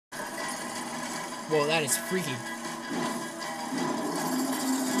Whoa, that is freaky.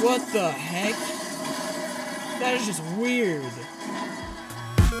 What the heck? That is just weird.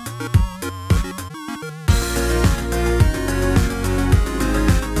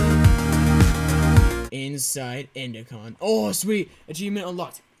 Inside Endicon. Oh, sweet. Achievement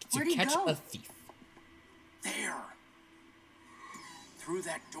unlocked. Where'd To he catch go? a thief. There. Through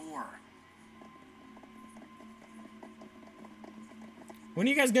that door. When are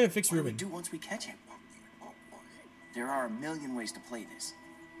you guys gonna fix What do we Ruben? do once we catch him? There are a million ways to play this.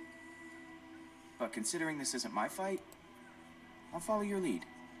 But considering this isn't my fight, I'll follow your lead.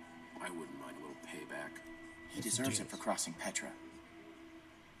 I wouldn't mind a little payback. He deserves it for crossing Petra.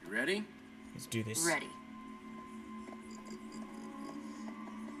 You ready? Let's do this. Ready.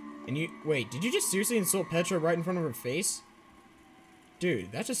 And you wait, did you just seriously insult Petra right in front of her face?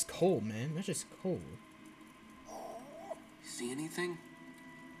 Dude, that's just cold, man. That's just cold. See anything?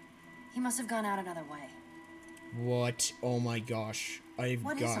 He must have gone out another way. What? Oh my gosh. I've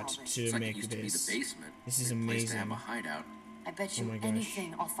What is all got this? to It's like make it used to be this. the basement. This is Good place to have amazing. a hideout. I bet Oh you my gosh.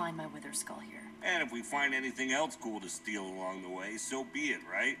 anything I'll find my wither skull here. And if we find anything else cool to steal along the way, so be it,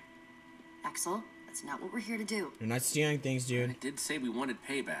 right? Axel, that's not what we're here to do. You're not stealing things, I dude. did say we wanted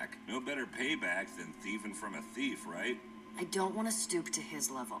payback. No better payback than thieving from a thief, right? I don't want to stoop to his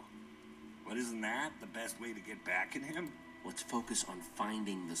level. But isn't that the best way to get back at him? Let's focus on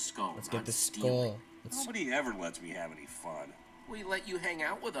finding the skull. Let's get not the stealing. skull. Let's... Nobody ever lets me have any fun. We let you hang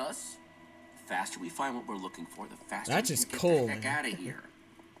out with us. The faster we find what we're looking for, the faster That's we just can get cool, the heck man. out of here.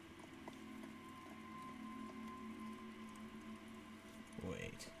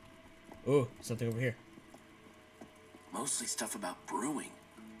 Wait. Oh, something over here. Mostly stuff about brewing.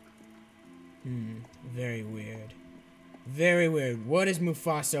 Very weird. Very weird. What does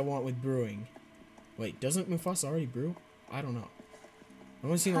Mufasa want with brewing? Wait, doesn't Mufasa already brew? I don't know. I've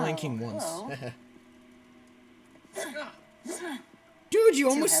only seen the Lion King once. hello. Dude, you Too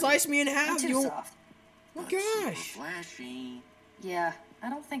almost heavy. sliced me in Not half. too You... soft. Oh my But super gosh. flashy. Yeah, I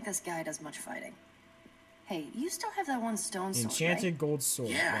don't think this guy does much fighting. Hey, you still have that one stone sword, Enchanted right? gold sword.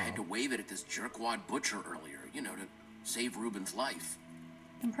 Yeah, I Wow. had to wave it at this jerkwad butcher earlier, you know, to save Ruben's life.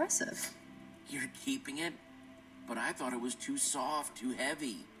 Impressive. You're keeping it? But I thought it was too soft, too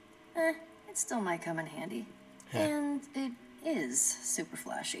heavy. It still might come in handy. Huh. And it is super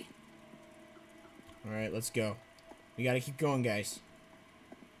flashy. Alright, let's go. We gotta keep going, guys.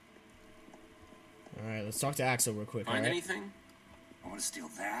 Alright, let's talk to Axel real quick, Find alright? anything? I want to steal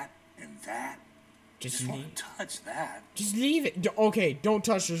that and that. Just Just want leave. to touch that. Just leave it. Okay, don't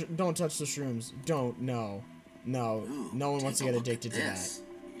touch the shrooms. Don't. No. No. Ooh, No one wants to take get a look addicted at to that. this.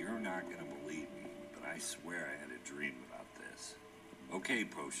 You're not going to believe me, but I swear I had a dream about this. Okay,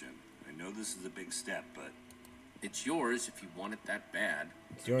 Potion. I know this is a big step, but It's yours if you want it that bad.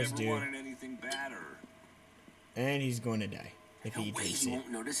 It's yours, never dude. wanted anything badder. And he's going to die if No he way drinks he it.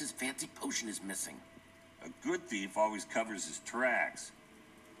 won't notice his fancy potion is missing. A good thief always covers his tracks.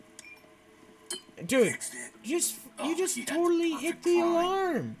 Dude, Fixed it. you Oh, just yeah, totally perfect hit the crime.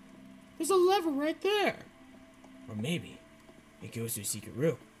 alarm. There's a lever right there. Or maybe it goes to a secret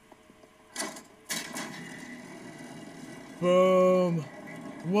room. Boom.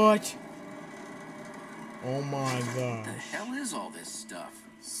 What? Oh my What gosh. the hell is all this stuff?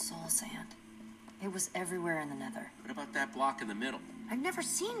 Soul sand. It was everywhere in the nether. What about that block in the middle? I've never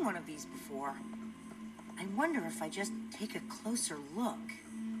seen one of these before. I wonder if I just take a closer look.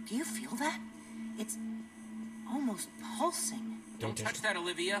 Do you feel that? It's almost pulsing. Don't touch that,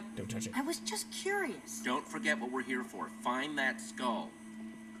 Olivia. Don't touch it. I was just curious. Don't forget what we're here for. Find that skull.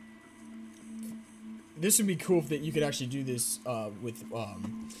 This would be cool if that you could actually do this with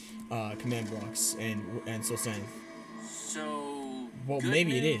command blocks and soul sand. So. Well, good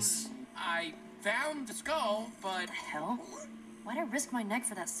maybe it news. is. I found the skull, but What the hell? Why'd I risk my neck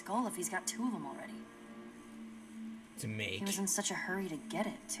for that skull if he's got two of them already? To make. He was in such a hurry to get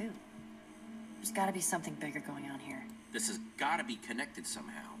it, too. There's gotta be something bigger going on here. this has got to be connected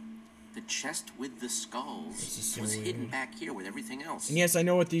somehow. The chest with the skulls This is so was hidden weird. back here with everything else. And yes, I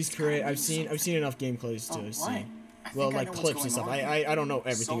know what these create. gotta I've mean seen enough gameplays to Oh, what? see. I Well, think I like know what's clips and going stuff. on I don't know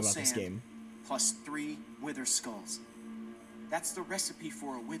everything Soul about this sand game. Plus 3 wither skulls. That's the recipe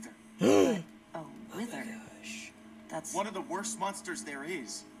for a wither. Oh, wither. That's... One of the worst monsters there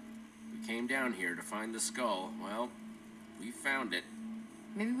is. We came down here to find the skull. Well, we found it.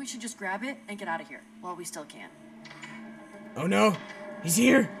 Maybe we should just grab it and get out of here while we still can. Oh no, he's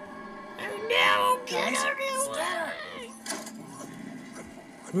here. Guys,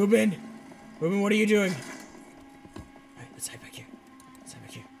 Ruben, what are you doing? Alright, let's hide back here.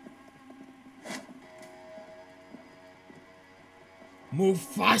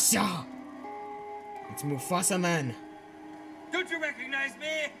 Mufasa! It's Mufasa, man. Don't you recognize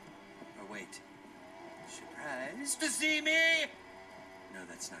me? Oh, wait. Surprised? To see me? No,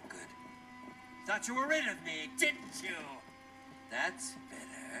 that's not good. Thought you were rid of me, didn't you? That's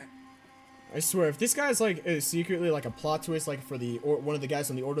better. I swear, if this guy's like is secretly like a plot twist, like for the one of the guys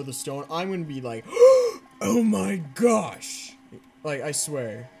on the Order of the Stone, I'm gonna be like, oh my gosh! Like I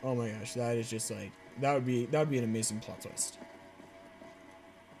swear, oh my gosh, that is just like that would be an amazing plot twist.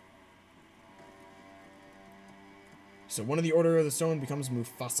 So one of the Order of the Stone becomes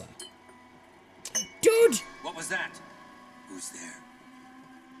Mufasa. Dude! What was that? Who's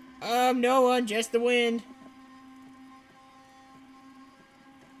there? No one, just the wind.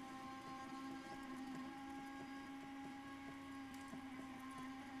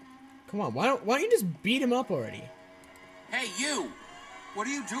 Come on, why don't you just beat him up already? Hey, you! What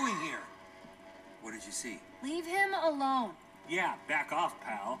are you doing here? What did you see? Leave him alone. Yeah, back off,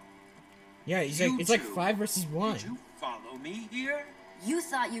 pal. Yeah, he's You like, it's like two. 5 versus 1. Did you follow me here? You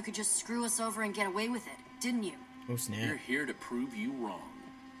thought you could just screw us over and get away with it, didn't you? Oh snap. We're here to prove you wrong.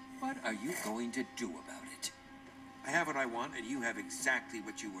 What are you going to do about it? I have what I want, and you have exactly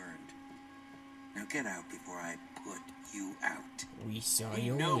what you earned. Now get out before I put you out. We saw We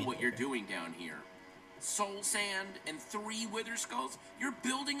you. know what you're doing down here. Soul sand and 3 wither skulls? You're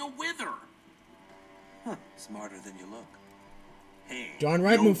building a wither. Huh, smarter than you look. Hey, Darn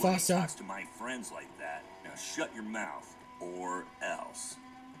right, nobody Mufasa. talks to my friends like that. Now shut your mouth, or else.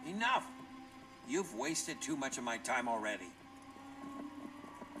 Enough! You've wasted too much of my time already.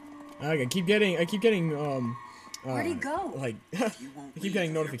 I keep getting Where'd he go? Like If you won't I keep leave getting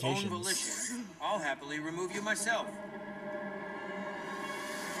of your own notifications. volition, I'll happily remove you myself.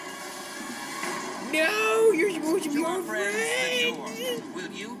 No, you're supposed to be To our our friends, the friend. door.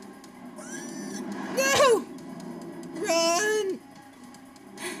 Will you? No! Run!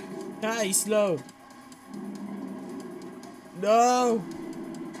 Ah, he's slow. No!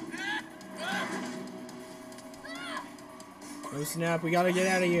 Oh snap, we gotta get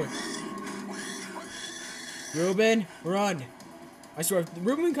out of here. Ruben, run! I swear, if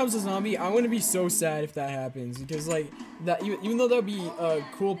Ruben becomes a zombie, I'm gonna be so sad if that happens. Because, like, that even though that would be a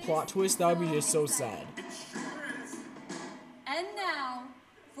cool plot twist, that would be just so sad. And now,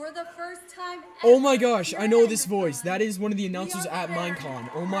 for the first time Oh my ever gosh, here I at know this Endercon, voice. That is one of the we announcers are at very Minecon.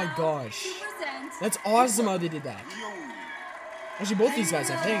 Oh my proud gosh. to present That's awesome how they did that. Actually, both these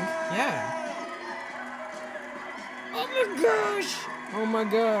guys, I think. Yeah. Oh my gosh! Oh my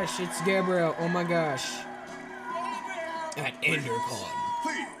gosh, it's Gabriel. Oh my gosh. At Endercon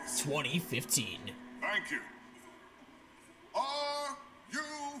Please, 2015. thank you. Are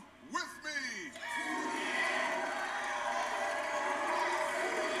you with me?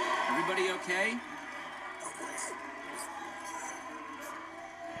 Everybody okay?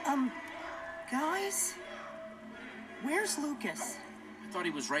 Guys? Where's Lucas? I thought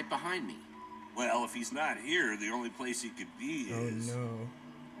he was right behind me. Well, if he's not here, the only place he could be Oh is... no.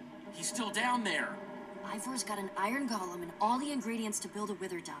 He's still down there. Ivor's got an iron golem and all the ingredients to build a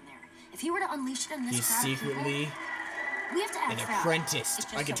wither down there. If he were to unleash it in this He's crowd of people, secretly we have to act an fast. apprentice. It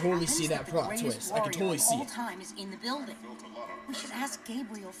just I can so totally happens see that the plot greatest twist. I can warrior totally of see all it. time is in the building. We should ask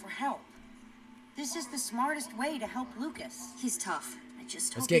Gabriel for help. This is the smartest way to help Lucas. He's tough. I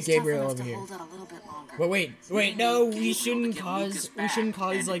just Let's hope get he's tough Gabriel enough over to here. hold out a little bit longer. But wait, We no, need we Gabriel shouldn't to get cause, Lucas we shouldn't back and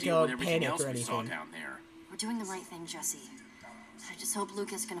cause to like deal a with everything panic else or we saw anything. down there. We're doing the right thing, Jesse. I just hope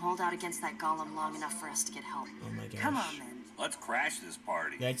Lucas can hold out against that golem long enough for us to get help. Oh my gosh. Come on, then. Let's crash this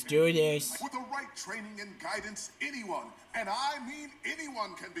party. Let's do this. With the right training and guidance, anyone, and I mean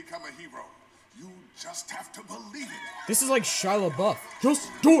anyone, can become a hero. You just have to believe it. This is like Shia LaBeouf. Just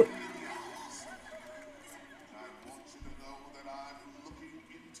do it. I want you to know that I'm looking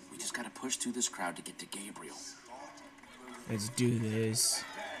into We just gotta push through this crowd to get to Gabriel. Let's do this.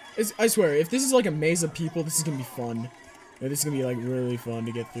 I swear, if this is like a maze of people, this is gonna be fun. Yeah, this is gonna be like really fun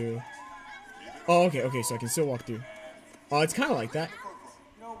to get through. Oh, okay, so I can still walk through. Oh, it's kind of like that.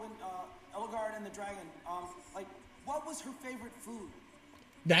 You know, when Elgard and the dragon, like, what was her favorite food?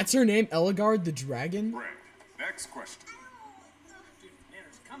 That's her name, Elgard the Dragon? bread. Next question. Dude,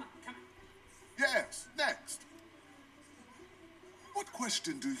 Manners, come on. Yes, next. What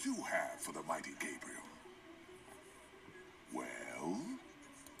question do you have for the mighty Gabriel? Well?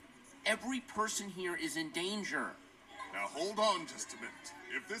 Every person here is in danger. Now hold on just a minute.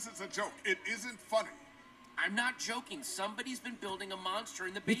 If this is a joke, it isn't funny. I'm not joking. Somebody's been building a monster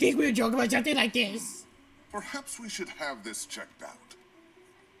in the You basement. think we would joke about something like this? Perhaps we should have this checked out.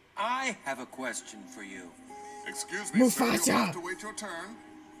 I have a question for you. Excuse me, sir, Mufasa! you'll have to wait your turn.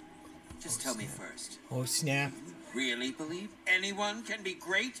 Just tell me first. Oh, snap. Really believe anyone can be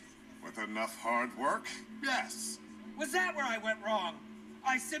great? With enough hard work, yes. Was that where I went wrong?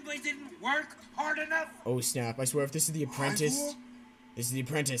 I simply didn't work hard enough? Oh snap, I swear if this is the apprentice. This is the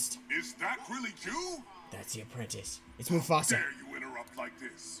apprentice. Is that really you? That's the apprentice. It's Mufasa. Dare you interrupt like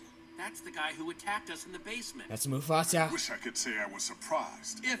this? That's the guy who attacked us in the basement. That's Mufasa. Wish I could say I was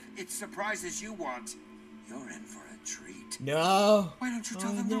surprised. If it's surprises you want, you're in for a treat. No. Why don't you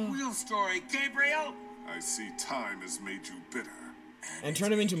tell them no. the real story, Gabriel? I see time has made you bitter. And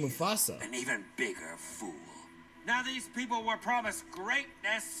turn him into Mufasa. An even bigger fool. Now these people were promised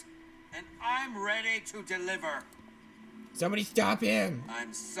greatness, and I'm ready to deliver. Somebody stop him.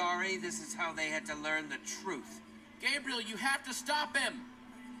 I'm sorry, this is how they had to learn the truth. Gabriel, you have to stop him.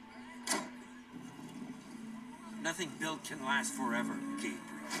 Nothing built can last forever, Gabriel.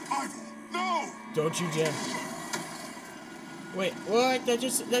 Ivor, no! Don't you dare. Wait, what? That's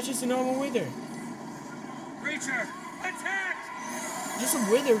just a normal wither. Creature, attack! Just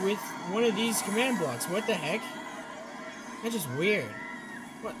a wither with one of these command blocks. What the heck? That's just weird.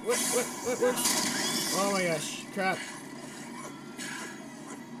 What? Oh my gosh. Crap.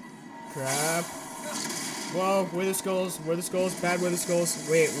 Crap. Whoa, wither skulls, bad wither skulls.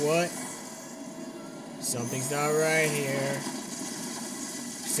 Wait, what? Something's not right here.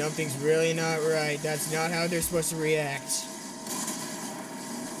 Something's really not right. That's not how they're supposed to react.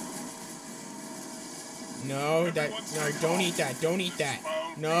 No, don't eat that. Don't eat that.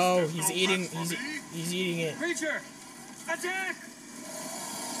 No, he's eating it. Creature, attack!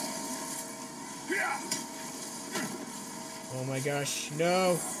 Oh my gosh,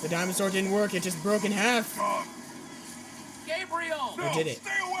 no. The diamond sword didn't work. It just broke in half. Gabriel! I did it.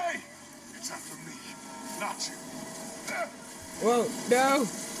 Stay away! It's after me, not you. Whoa, no.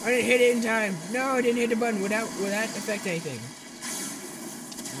 I didn't hit it in time. No, I didn't hit the button. Would that affect anything?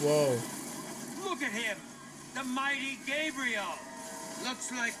 Whoa. Look at him, the mighty Gabriel.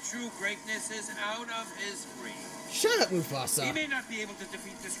 Looks like true greatness is out of his reach. Shut up, He Mufasa. may not be able to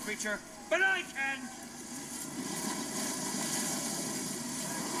defeat this creature, but I can.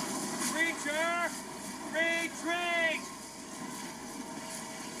 Creature, retreat!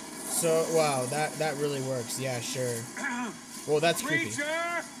 So, wow, that really works. Yeah, sure. Well, that's creepy.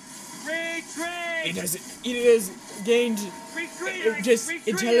 Creature, retreat! It has gained Retreat! just Retreat,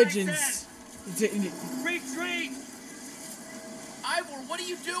 intelligence. Retreat! Ivor, what are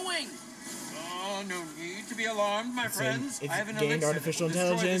you doing? Oh, no need to be alarmed, my friends. It's I have an gained elixir artificial that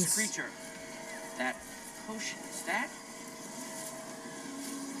will destroy intelligence. this creature. That potion, is that?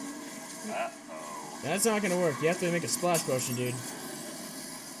 That's not gonna work. You have to make a splash potion, dude.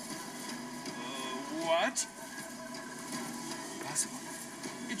 What? Possible.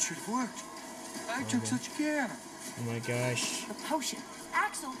 It should have worked. I took such care. Oh my gosh. The potion.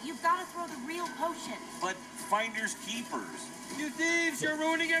 Axel, you've got to throw the real potion. But finders keepers. You thieves, you're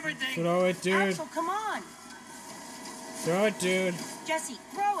ruining everything. Throw it, dude. Axel, come on. Throw it, dude. Jesse,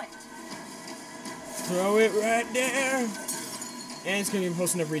 throw it. Throw it right there. And it's gonna be a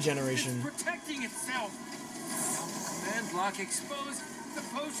potion of regeneration. It's protecting itself. Command block exposed. The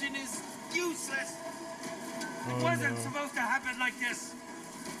potion is useless. It Oh, wasn't no. supposed to happen like this.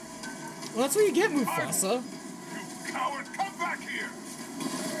 Well, that's what you get, Mufasa. You coward, come back here!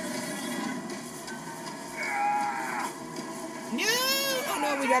 No! Oh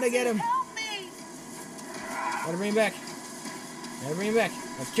no, we gotta get him. Help me. Gotta bring him back. Gotta bring him back.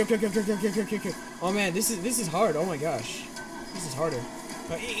 Kill. Oh man, this is hard. Oh my gosh. This is harder.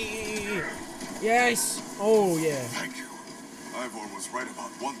 Yes! Oh yeah. Thank you. Ivor was right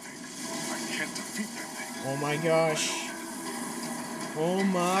about one thing. I can't defeat that thing. Oh my gosh. Oh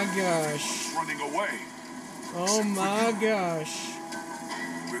my gosh. It's running away. Oh my gosh.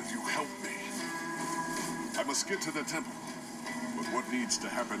 Will you help me? I must get to the temple. But what needs to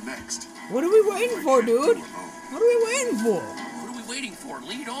happen next? What are we waiting for, dude? What are we waiting for? What are we waiting for?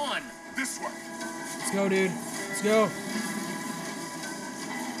 Lead on. This way. Let's go, dude. Let's go.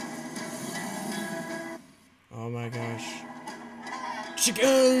 Oh my gosh.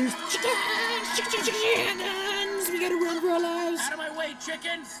 Chickens! Chickens! We gotta run for our lives. Out of my way,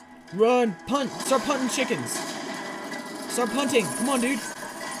 chickens! Run! Punt! Start punting chickens! Start punting! Come on, dude!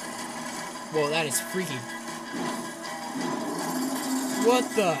 Whoa, that is freaky. What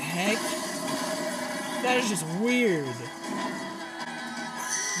the heck? That is just weird.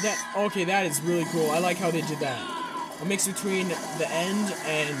 Okay, that is really cool. I like how they did that. A mix between the end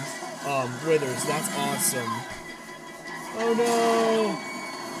and withers. That's awesome. Oh no!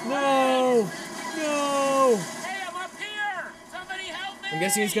 No! No! Hey, I'm up here! Somebody help me! I'm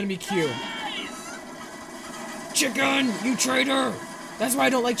guessing it's gonna be Q. Guys! Chicken! You traitor! That's why I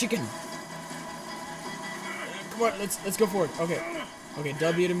don't like chicken. Come on, let's go for it. Okay. Okay,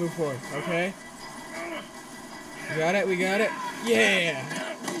 W to move forward. Okay. We got it. We got it. Yeah.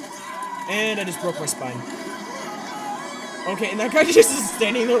 And I just broke my spine. Okay, and that guy just is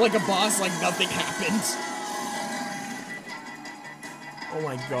standing there like a boss, like nothing happened. Oh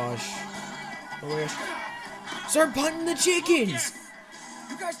my gosh. Oh my gosh. Start punting the chickens!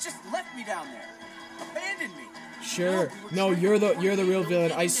 You guys just left me down there. Abandoned me. Sure. No, you're the real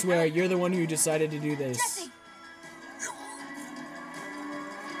villain. I swear, you're the one who decided to do this. Jesse.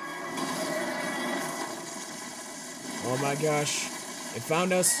 Oh my gosh. They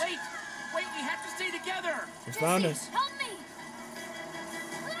found us. Wait, we have to stay together. They found us. Help me!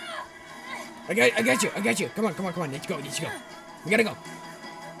 I got you. Come on. Let's go. We gotta go.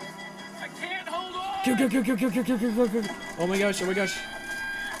 I can't hold on. Kill. Oh my gosh.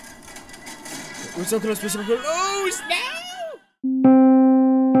 We're so close. Oh, snap!